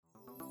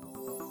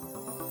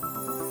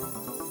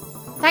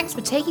Thanks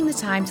for taking the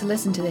time to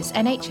listen to this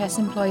NHS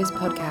Employers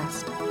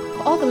podcast.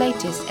 For all the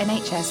latest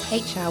NHS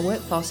HR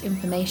workforce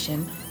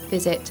information,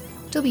 visit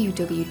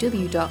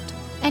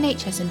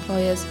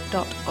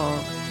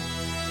www.nhsemployers.org.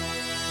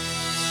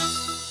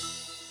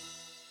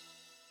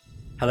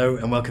 Hello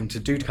and welcome to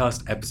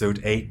Dudecast episode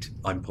 8.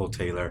 I'm Paul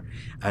Taylor.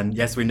 And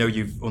yes, we know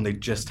you've only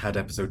just had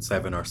episode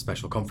 7, our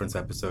special conference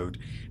episode,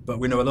 but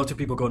we know a lot of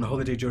people go on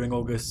holiday during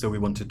August, so we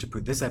wanted to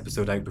put this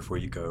episode out before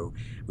you go.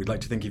 We'd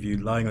like to think of you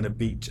lying on a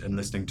beach and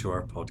listening to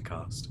our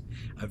podcast.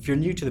 If you're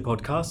new to the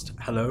podcast,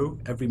 hello.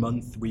 Every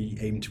month we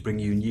aim to bring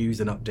you news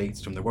and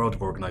updates from the world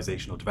of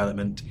organisational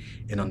development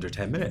in under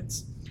 10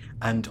 minutes.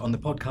 And on the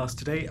podcast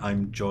today,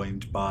 I'm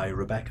joined by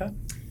Rebecca.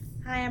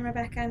 Hi, I'm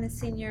Rebecca. I'm the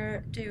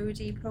Senior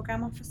OD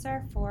Programme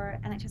Officer for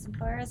NHS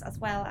Employers, as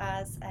well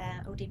as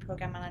OD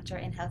Programme Manager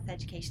in Health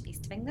Education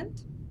East of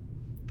England.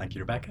 Thank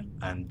you, Rebecca.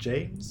 And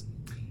James.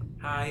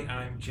 Hi,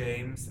 I'm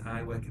James.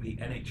 I work at the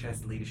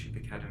NHS Leadership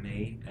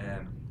Academy,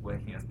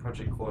 working as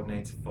Project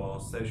Coordinator for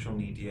social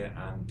media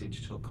and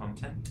digital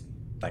content.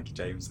 Thank you,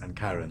 James. And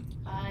Karen.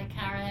 Hi,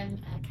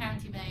 Karen. Karen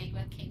Dumay,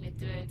 working with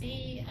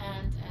DoD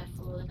and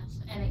for the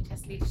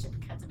NHS Leadership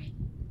Academy.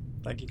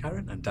 Thank you,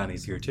 Karen. And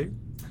Danny's here too.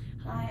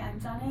 Hi, I'm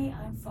Danny.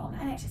 I'm from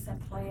NHS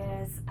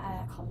Employers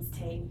comms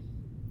team.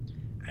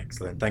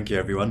 Excellent. Thank you,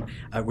 everyone.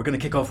 We're going to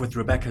kick off with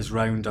Rebecca's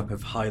roundup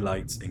of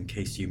highlights in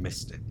case you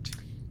missed it.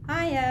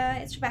 Hi,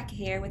 it's Rebecca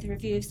here with a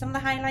review of some of the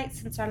highlights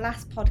since our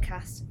last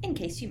podcast, in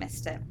case you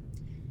missed it.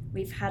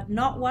 We've had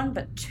not one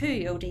but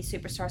 2 OD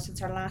superstars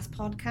since our last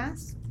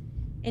podcast.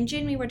 In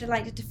June, we were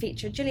delighted to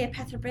feature Julia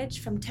Petherbridge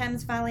from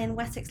Thames Valley and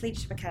Wessex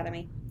Leadership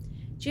Academy.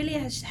 Julia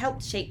has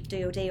helped shape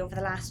DoD over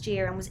the last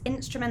year and was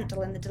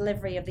instrumental in the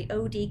delivery of the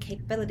OD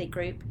Capability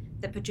Group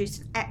that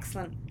produced an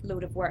excellent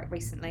load of work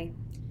recently.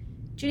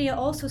 Julia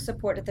also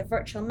supported the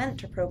Virtual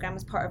Mentor Programme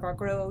as part of our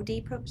Grow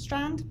OD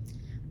strand,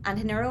 and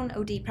in her own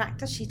OD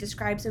practice she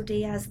describes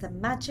OD as the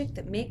magic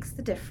that makes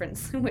the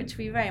difference, which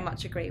we very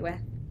much agree with.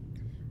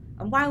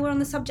 And while we're on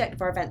the subject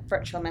of our event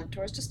Virtual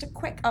Mentors, just a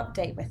quick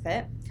update with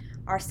it.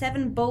 Our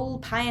 7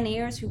 bold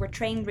pioneers who were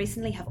trained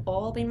recently have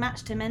all been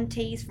matched to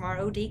mentees from our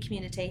OD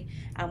community,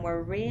 and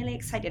we're really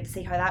excited to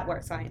see how that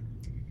works out.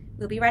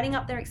 We'll be writing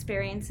up their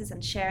experiences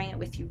and sharing it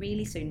with you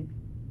really soon.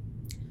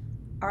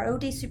 Our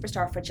OD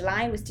superstar for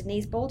July was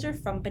Denise Bolger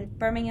from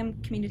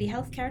Birmingham Community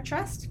Healthcare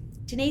Trust.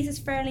 Denise is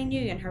fairly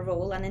new in her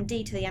role and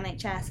indeed to the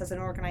NHS as an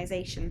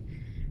organisation.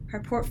 Her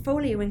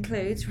portfolio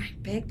includes,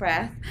 right, big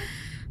breath,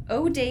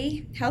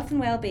 OD, health and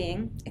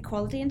wellbeing,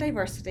 equality and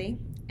diversity,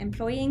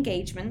 employee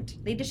engagement,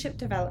 leadership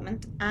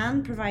development,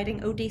 and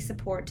providing OD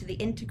support to the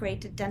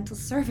Integrated Dental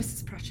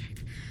Services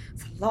Project.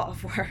 It's a lot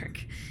of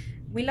work.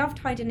 We loved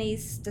how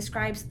Denise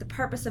describes the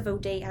purpose of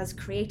OD as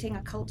creating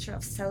a culture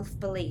of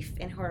self-belief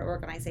in her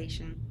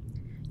organisation.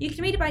 You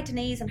can read about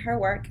Denise and her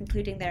work,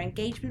 including their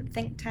engagement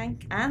think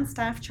tank and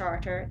staff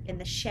charter, in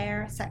the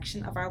Share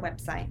section of our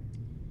website.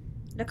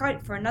 Look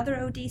out for another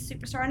OD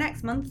superstar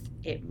next month.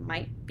 It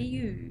might be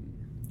you.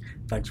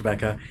 Thanks,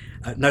 Rebecca.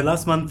 Now,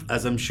 last month,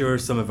 as I'm sure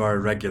some of our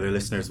regular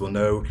listeners will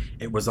know,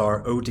 it was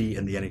our OD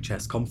in the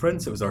NHS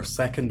conference. It was our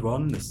second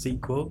one, the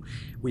sequel.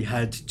 We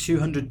had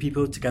 200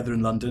 people together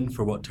in London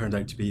for what turned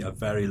out to be a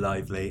very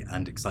lively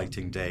and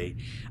exciting day.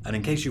 And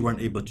in case you weren't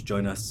able to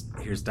join us,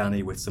 here's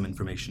Danny with some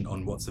information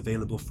on what's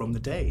available from the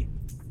day.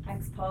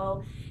 Thanks,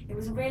 Paul. It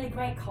was a really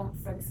great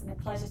conference and a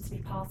pleasure to be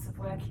part of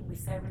working with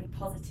so many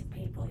positive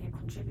people who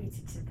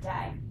contributed to the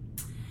day.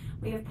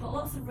 We have put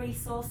lots of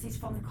resources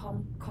from the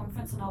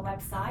conference on our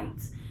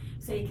website,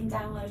 so you can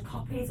download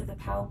copies of the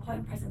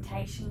PowerPoint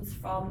presentations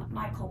from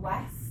Michael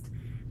West,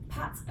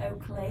 Pat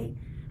Oakley,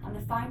 and the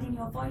Finding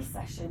Your Voice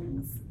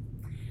sessions.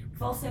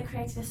 We've also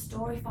created a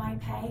Storyfy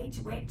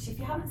page, which, if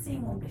you haven't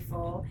seen one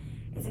before,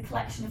 is a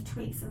collection of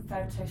tweets and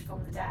photos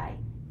from the day.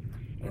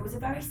 It was a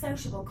very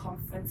sociable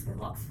conference with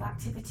lots of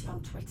activity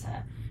on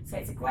Twitter, so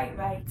it's a great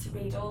way to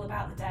read all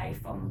about the day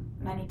from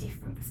many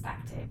different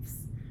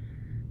perspectives.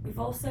 We've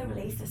also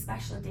released a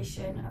special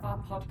edition of our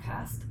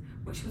podcast,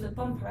 which was a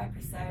bumper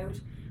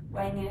episode,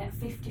 weighing in at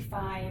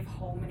 55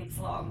 whole minutes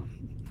long.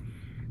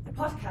 The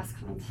podcast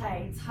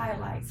contains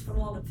highlights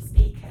from all of the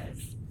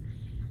speakers,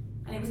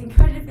 and it was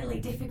incredibly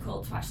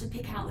difficult to actually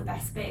pick out the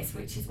best bits,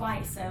 which is why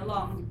it's so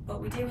long,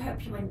 but we do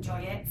hope you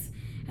enjoy it,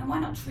 and why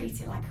not treat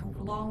it like a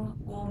long,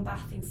 warm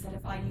bath instead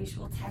of our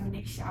usual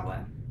 10-minute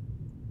shower.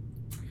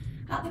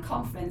 At the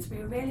conference, we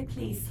were really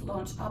pleased to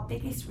launch our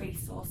biggest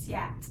resource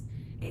yet.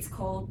 It's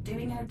called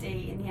Doing OD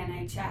in the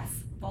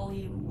NHS,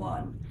 Volume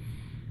 1.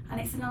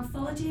 And it's an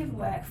anthology of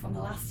work from the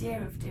last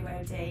year of Do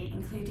OD,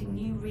 including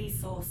new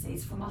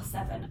resources from our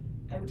 7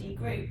 OD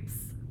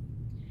groups.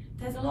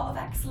 There's a lot of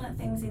excellent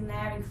things in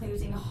there,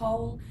 including a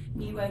whole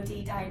new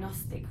OD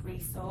diagnostic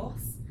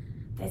resource.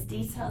 There's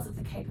details of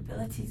the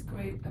capabilities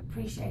group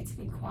Appreciative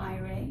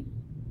Inquiry.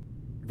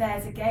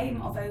 There's a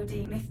game of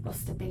OD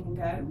Mythbuster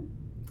Bingo,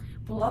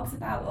 blogs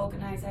about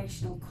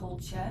organisational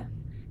culture,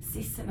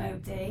 System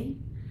OD,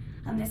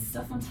 and there's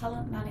stuff on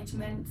talent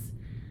management,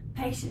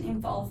 patient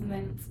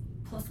involvement,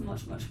 plus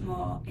much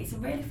more. It's a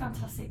really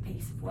fantastic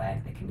piece of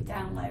work that can be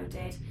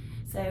downloaded,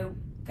 so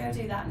Go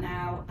do that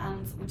now,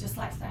 and we'd just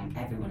like to thank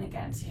everyone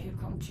again who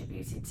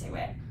contributed to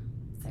it.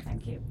 So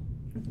thank you.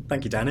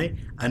 Thank you, Danny.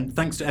 And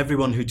thanks to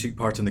everyone who took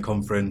part in the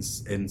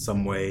conference in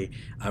some way,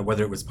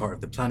 whether it was part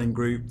of the planning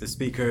group, the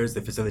speakers, the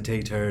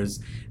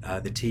facilitators,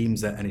 the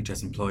teams at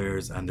NHS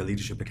Employers and the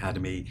Leadership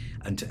Academy,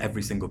 and to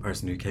every single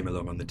person who came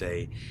along on the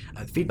day.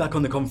 Feedback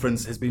on the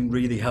conference has been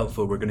really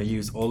helpful. We're going to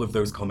use all of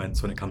those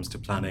comments when it comes to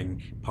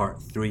planning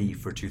part 3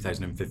 for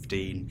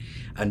 2015.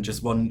 And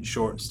just one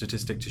short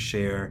statistic to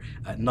share,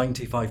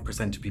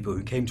 95% of people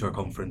who came to our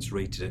conference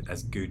rated it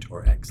as good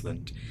or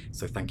excellent.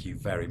 So thank you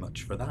very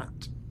much for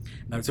that.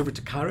 Now it's over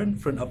to Karen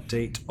for an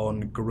update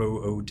on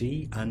Grow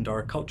OD and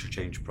our culture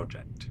change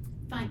project.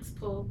 Thanks,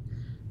 Paul.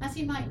 As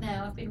you might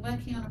know, I've been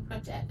working on a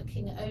project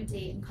looking at OD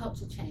and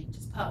culture change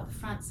as part of the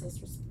Francis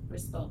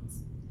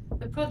response.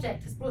 The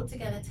project has brought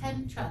together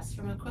 10 trusts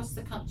from across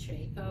the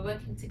country who are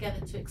working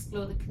together to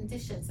explore the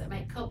conditions that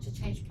make culture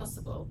change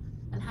possible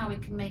and how we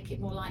can make it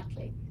more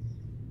likely.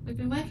 We've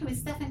been working with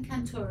Stefan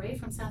Cantori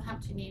from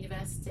Southampton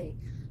University,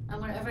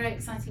 and we're at a very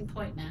exciting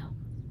point now.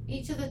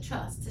 Each of the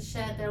trusts has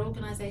shared their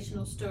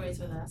organisational stories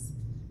with us,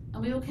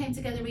 and we all came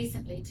together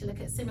recently to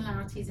look at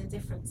similarities and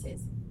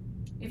differences.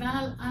 We've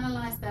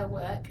analysed their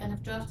work and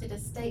have drafted a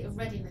state of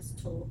readiness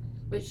tool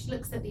which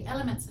looks at the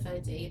elements of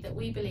OD that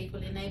we believe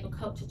will enable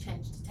culture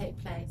change to take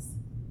place.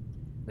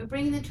 We're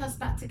bringing the trust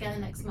back together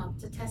next month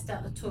to test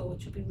out the tool,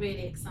 which will be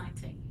really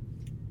exciting.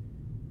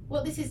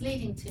 What this is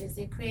leading to is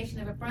the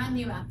creation of a brand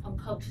new app on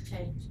culture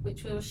change,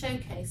 which will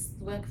showcase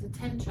the work of the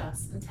 10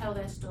 trusts and tell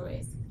their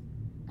stories.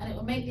 And it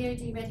will make the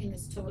OD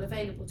readiness tool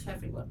available to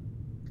everyone.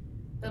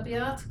 There'll be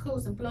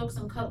articles and blogs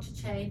on culture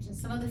change and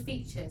some other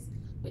features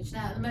which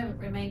now at the moment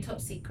remain top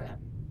secret.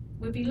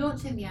 We'll be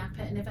launching the app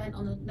at an event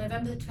on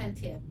November the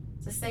 20th,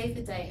 so save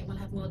the date and we'll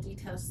have more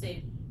details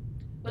soon.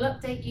 We'll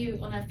update you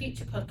on a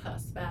future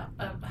podcast about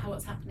how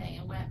what's happening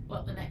and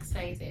what the next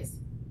phase is.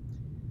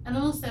 And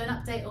also an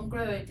update on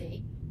Grow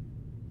OD.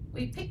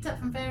 We've picked up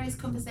from various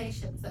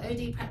conversations that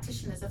OD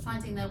practitioners are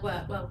finding their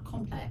work,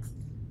 complex.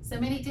 So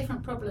many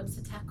different problems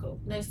to tackle,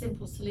 no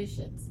simple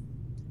solutions.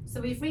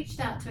 So we've reached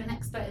out to an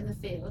expert in the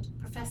field,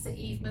 Professor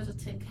Eve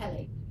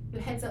Middleton-Kelly, who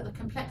heads up the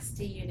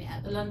complexity unit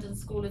at the London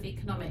School of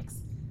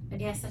Economics.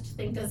 And yes, such a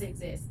thing does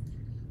exist.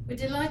 We're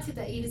delighted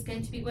that Eve is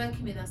going to be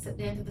working with us at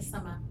the end of the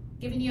summer,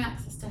 giving you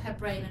access to her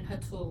brain and her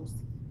tools.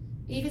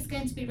 Eve is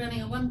going to be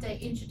running a one-day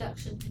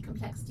Introduction to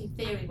Complexity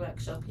Theory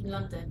workshop in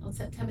London on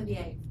September the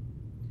 8th,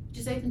 which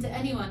is open to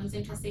anyone who's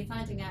interested in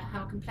finding out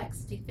how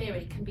complexity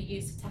theory can be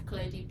used to tackle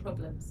OD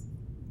problems.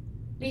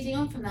 Leading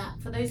on from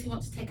that, for those who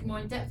want to take a more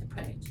in-depth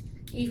approach,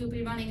 Eve will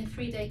be running a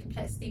 3-day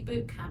complexity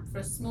bootcamp for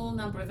a small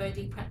number of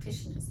OD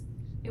practitioners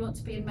who want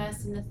to be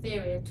immersed in the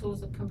theory and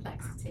tools of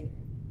complexity.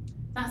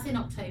 That's in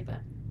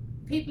October.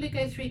 People who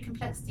go through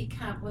complexity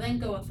camp will then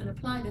go off and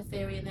apply the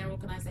theory in their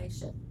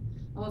organisation,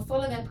 and will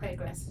follow their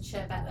progress and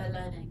share about their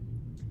learning.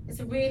 It's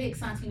a really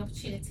exciting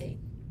opportunity,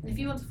 and if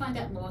you want to find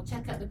out more,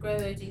 check out the Grow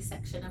OD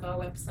section of our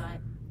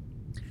website.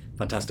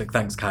 Fantastic,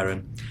 thanks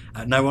Karen.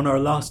 Now on our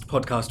last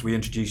podcast we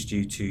introduced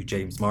you to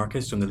James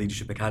Marcus from the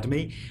Leadership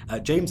Academy.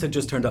 James had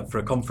just turned up for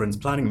a conference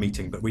planning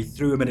meeting, but we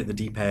threw him in at the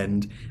deep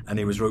end and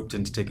he was roped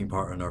into taking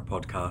part in our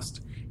podcast.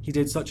 He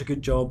did such a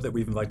good job that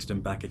we've invited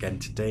him back again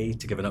today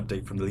to give an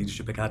update from the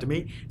Leadership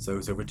Academy, so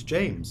it's over to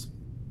James.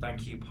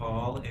 Thank you,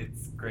 Paul.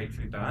 It's great to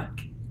be back,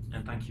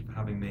 and thank you for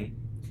having me.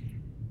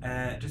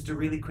 Just a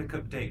really quick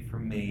update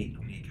from me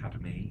on the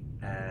Academy.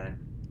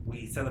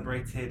 We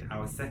celebrated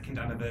our 2nd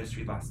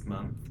anniversary last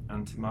month,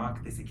 and to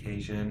mark this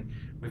occasion,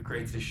 we've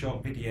created a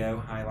short video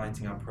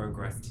highlighting our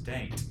progress to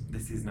date.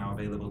 This is now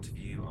available to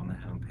view on the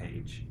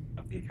homepage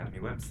of the Academy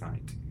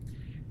website.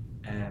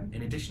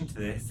 In addition to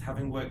this,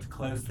 having worked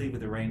closely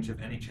with a range of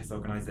NHS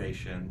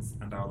organisations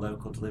and our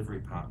local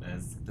delivery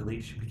partners, the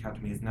Leadership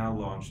Academy has now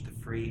launched the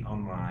free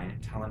online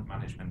talent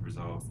management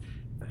resource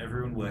for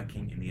everyone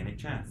working in the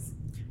NHS.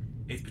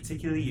 It's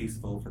particularly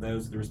useful for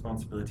those with the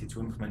responsibility to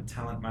implement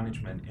talent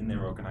management in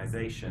their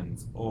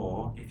organisations,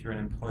 or if you're an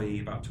employee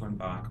about to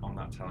embark on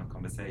that talent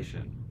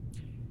conversation.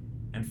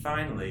 And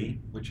finally,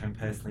 which I'm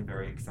personally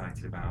very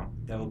excited about,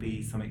 there will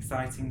be some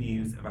exciting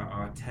news about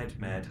our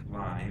TEDMed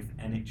Live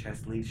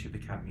NHS Leadership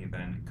Academy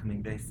event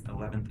coming this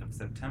 11th of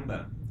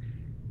September.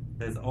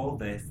 There's all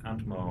this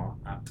and more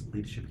at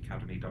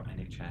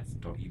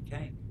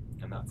leadershipacademy.nhs.uk.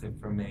 And that's it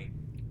from me.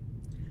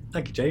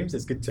 Thank you, James.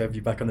 It's good to have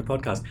you back on the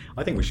podcast.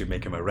 I think we should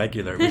make him a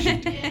regular.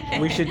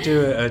 We should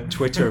do a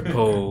Twitter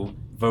poll,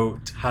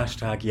 vote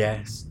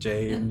 #yes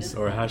James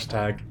or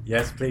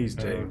 #yes please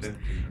James.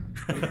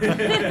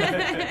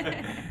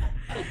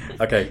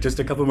 Okay, just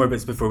a couple more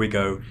bits before we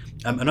go.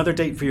 Another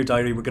date for your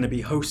diary, we're going to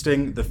be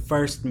hosting the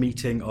first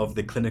meeting of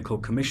the Clinical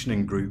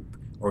Commissioning Group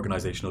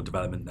Organisational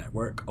Development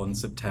Network on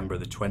September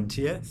the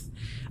 20th.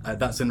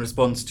 That's in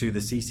response to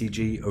the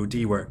CCG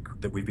OD work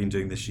that we've been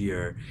doing this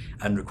year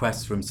and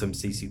requests from some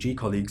CCG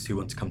colleagues who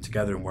want to come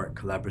together and work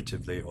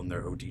collaboratively on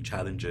their OD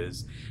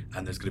challenges.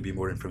 And there's going to be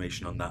more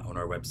information on that on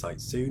our website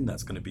soon.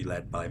 That's going to be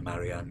led by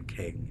Marianne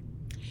King.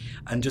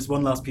 And just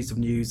one last piece of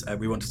news,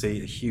 we want to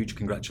say a huge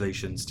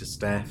congratulations to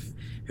Steph,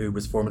 who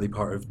was formerly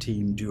part of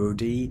Team Duo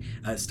D.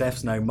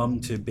 Steph's now mum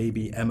to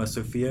baby Emma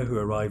Sophia, who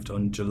arrived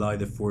on July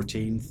the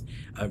 14th.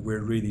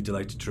 We're really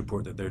delighted to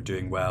report that they're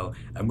doing well,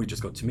 and we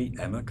just got to meet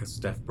Emma because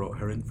Steph brought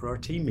her in for our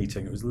team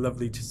meeting. It was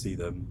lovely to see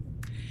them.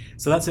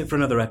 So that's it for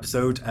another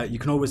episode. You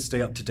can always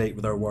stay up to date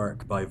with our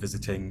work by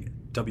visiting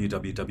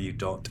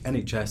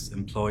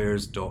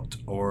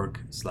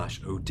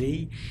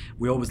www.nhsemployers.org/OD.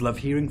 We always love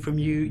hearing from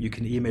you. You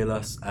can email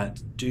us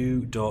at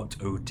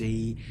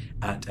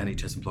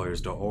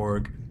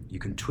do.od@nhsemployers.org. You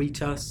can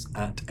tweet us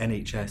at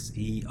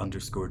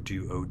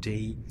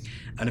NHSE_dood.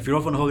 And if you're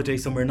off on holiday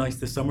somewhere nice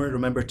this summer,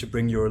 remember to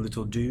bring your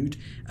little dude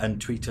and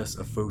tweet us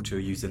a photo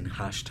using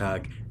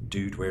hashtag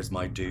Dude, Where's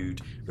My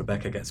Dude?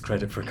 Rebecca gets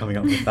credit for coming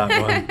up with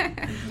that one.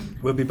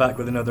 We'll be back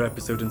with another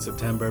episode in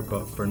September,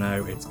 but for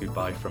now, it's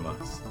goodbye from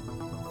us.